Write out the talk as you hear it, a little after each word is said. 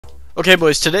Okay,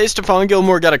 boys, today Stephon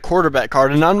Gilmore got a quarterback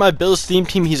card, and on my Bills theme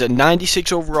team, he's a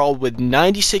 96 overall with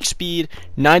 96 speed,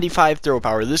 95 throw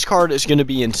power. This card is going to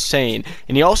be insane,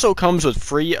 and he also comes with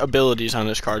free abilities on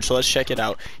this card, so let's check it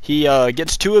out. He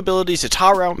gets 2 abilities. It's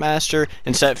Hot Route Master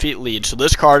and Set Feet Lead, so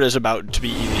this card is about to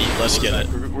be elite. Let's get it.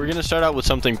 We're going to start out with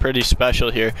something pretty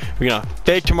special here. We're going to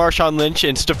fake to Marshawn Lynch,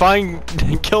 and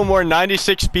Stephon Gilmore,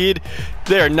 96 speed.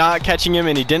 They're not catching him,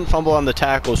 and he didn't fumble on the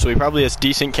tackle, so he probably has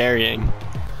decent carrying.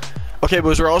 Okay,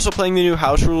 boys, we're also playing the new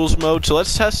house rules mode, so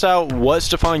let's test out what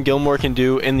Stephon Gilmore can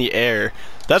do in the air.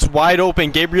 That's wide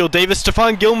open. Gabriel Davis,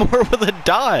 Stephon Gilmore with a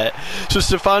dot. So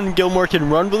Stephon Gilmore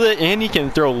can run with it, and he can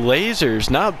throw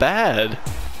lasers. Not bad.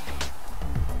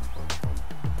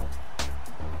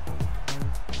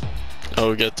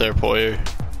 Oh, get there, Poyer.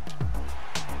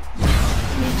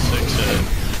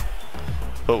 6-8.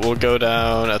 But we'll go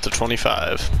down at the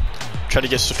 25. Try to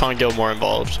get Stephon Gilmore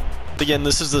involved. Again,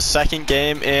 this is the second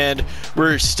game, and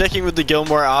we're sticking with the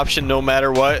Gilmore option no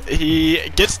matter what. He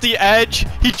gets the edge,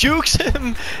 he jukes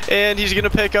him, and he's going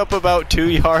to pick up about 2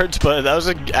 yards, but that was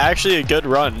actually a good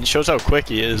run. It shows how quick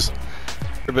he is.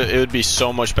 But it would be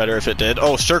so much better if it did.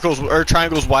 Oh, circles or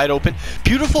triangles wide open.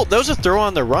 Beautiful. That was a throw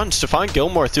on the run. Stephon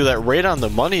Gilmore threw that right on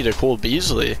the money to Cole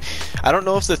Beasley. I don't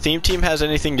know if the theme team has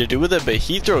anything to do with it, but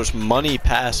he throws money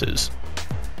passes.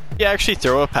 He actually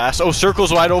throw a pass. Oh,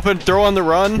 circles wide open. Throw on the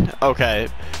run. Okay,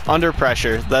 under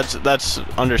pressure. That's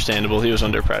understandable. He was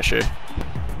under pressure.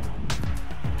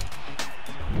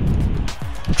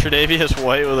 Tre'Davious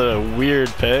White with a weird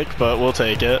pick, but we'll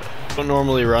take it. Don't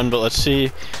normally run, but let's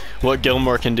see what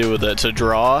Gilmore can do with it. It's a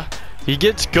draw. He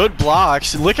gets good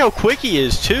blocks. Look how quick he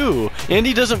is too, and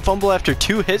he doesn't fumble after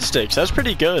 2 hit sticks. That's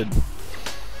pretty good.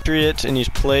 And he's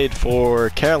played for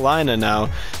Carolina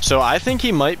now, so I think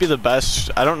he might be the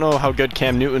best. I don't know how good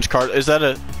Cam Newton's card is. That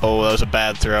oh, that was a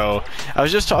bad throw. I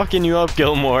was just talking you up,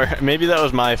 Gilmore. Maybe that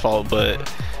was my fault,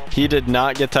 but he did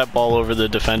not get that ball over the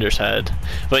defender's head.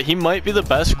 But he might be the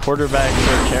best quarterback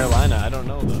for Carolina. I don't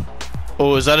know though.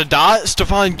 Oh, is that a dot?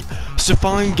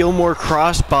 Stephon Gilmore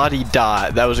cross-body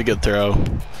dot. That was a good throw.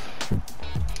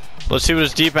 Let's see what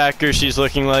his deep accuracy is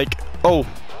looking like.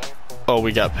 Oh,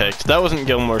 we got picked. That wasn't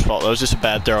Gilmore's fault. That was just a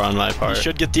bad throw on my part. He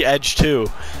should get the edge too.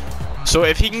 So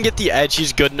if he can get the edge,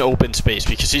 he's good in open space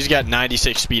because he's got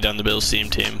 96 speed on the Bills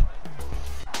team.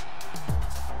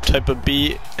 Type of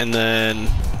beat, and then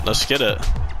let's get it.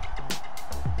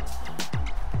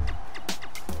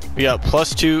 We got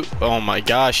 +2. Oh my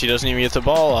gosh, he doesn't even get the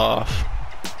ball off.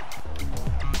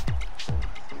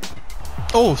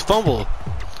 Oh, fumble.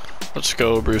 Let's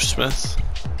go, Bruce Smith.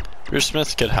 Bruce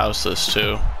Smith could house this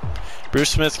too.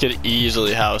 Bruce Smith could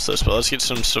easily house this, but let's get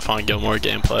some Stephon Gilmore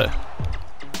gameplay.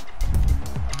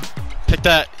 Pick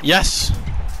that. Yes!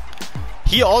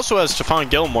 He also has Stephon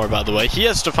Gilmore, by the way. He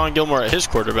has Stephon Gilmore at his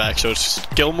quarterback, so it's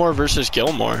Gilmore versus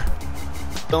Gilmore.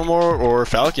 Gilmore or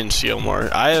Falcons Gilmore.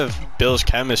 I have Bills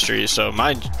chemistry, so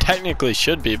mine technically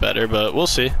should be better, but we'll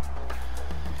see.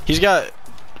 He's got...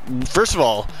 First of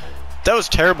all, that was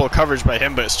terrible coverage by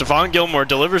him, but Stephon Gilmore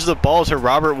delivers the ball to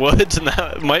Robert Woods, and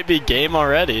that might be game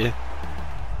already.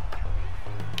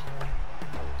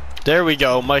 There we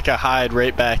go, Micah Hyde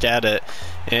right back at it.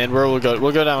 And we'll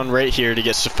go down right here to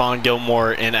get Stephon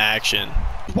Gilmore in action.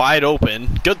 Wide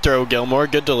open. Good throw, Gilmore.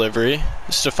 Good delivery.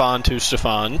 Stephon to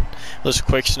Stephon. Let's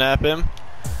quick snap him.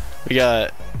 We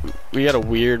got a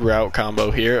weird route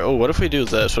combo here. Oh, what if we do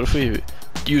this? What if we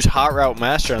use Hot Route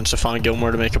Master on Stephon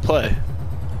Gilmore to make a play?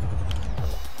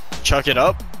 Chuck it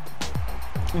up.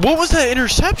 What was that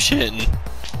interception?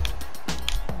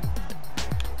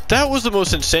 That was the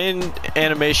most insane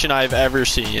animation I've ever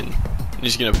seen.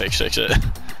 He's gonna pick six it.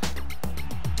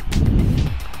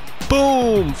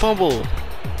 Boom! Fumble.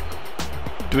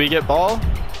 Do we get ball?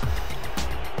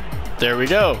 There we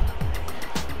go.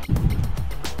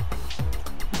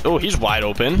 Oh, he's wide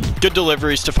open. Good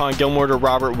delivery, Stephon Gilmore to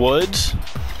Robert Woods.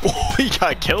 Oh, he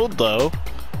got killed though.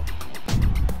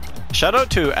 Shout out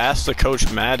to Ask the Coach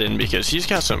Madden because he's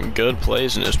got some good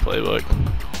plays in his playbook.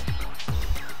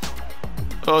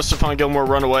 Oh, Stephon Gilmore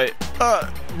run away.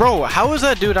 Bro, how is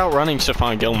that dude outrunning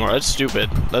Stephon Gilmore? That's stupid.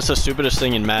 That's the stupidest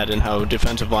thing in Madden, how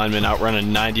defensive linemen outrun a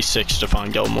 96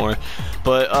 Stephon Gilmore.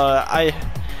 But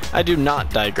I do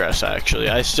not digress, actually.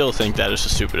 I still think that is the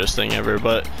stupidest thing ever,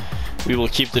 but we will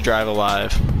keep the drive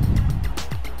alive.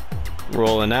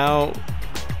 Rolling out.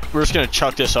 We're just going to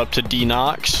chuck this up to D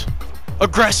Knox.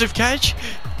 Aggressive catch.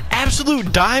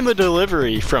 Absolute dime of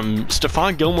delivery from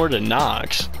Stephon Gilmore to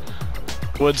Knox.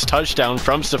 Woods touchdown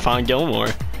from Stephon Gilmore.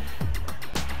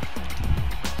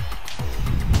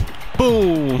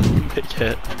 Boom! Big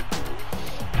hit.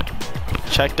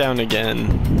 Check down again.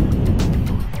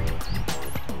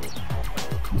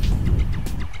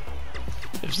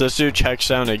 If this dude checks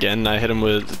down again, I hit him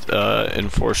with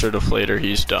Enforcer Deflator,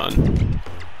 he's done.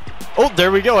 Oh, there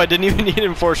we go. I didn't even need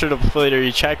Enforcer Deflator.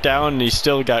 He checked down and he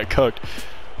still got cooked.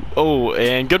 Oh,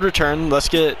 and good return. Let's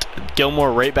get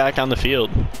Gilmore right back on the field.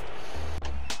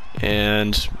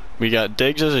 And we got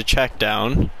Diggs as a check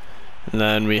down. And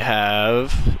then we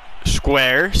have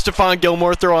square. Stephon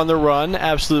Gilmore throw on the run.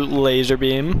 Absolute laser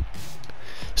beam.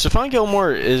 Stephon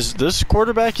Gilmore this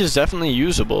quarterback is definitely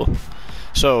usable.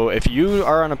 So if you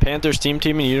are on a Panthers team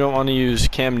and you don't want to use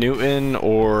Cam Newton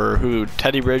or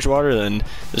Teddy Bridgewater, then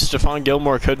this Stephon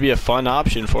Gilmore could be a fun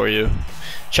option for you.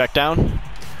 Check down.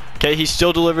 Okay, he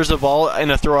still delivers the ball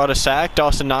in a throw out of sack.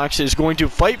 Dawson Knox is going to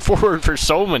fight forward for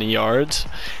so many yards.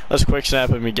 Let's quick snap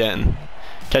him again.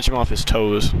 Catch him off his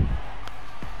toes.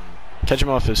 Catch him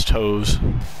off his toes.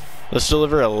 Let's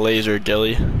deliver a laser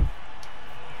Gilly.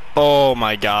 Oh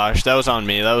my gosh, that was on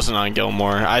me. That wasn't on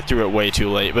Gilmore. I threw it way too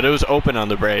late, but it was open on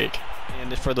the break.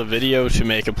 And for the video to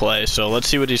make a play, so let's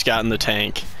see what he's got in the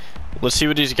tank. Let's see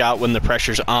what he's got when the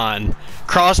pressure's on.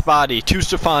 Crossbody to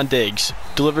Stephon Diggs.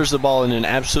 Delivers the ball in an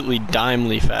absolutely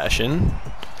dimely fashion.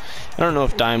 I don't know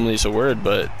if dimely is a word,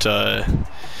 but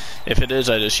if it is,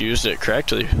 I just used it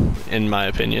correctly, in my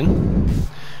opinion.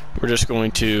 We're just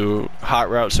going to hot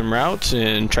route some routes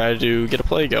and try to get a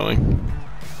play going.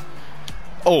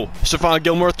 Oh, Stephon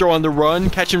Gilmore throw on the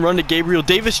run. Catch and run to Gabriel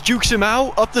Davis. Jukes him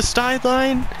out up the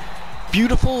sideline.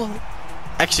 Beautiful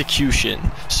execution.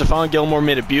 Stephon Gilmore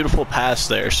made a beautiful pass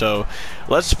there. So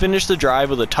let's finish the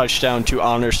drive with a touchdown to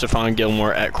honor Stephon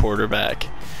Gilmore at quarterback.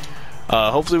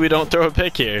 Hopefully we don't throw a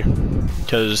pick here,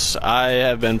 because I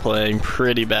have been playing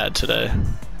pretty bad today.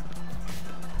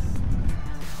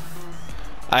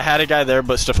 I had a guy there,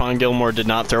 but Stephon Gilmore did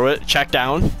not throw it. Check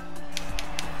down.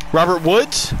 Robert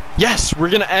Woods. Yes, we're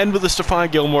going to end with a Stephon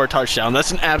Gilmore touchdown.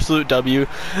 That's an absolute W.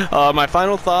 My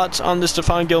final thoughts on the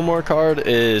Stephon Gilmore card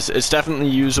is it's definitely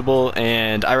usable,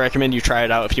 and I recommend you try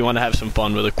it out if you want to have some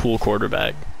fun with a cool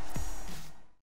quarterback.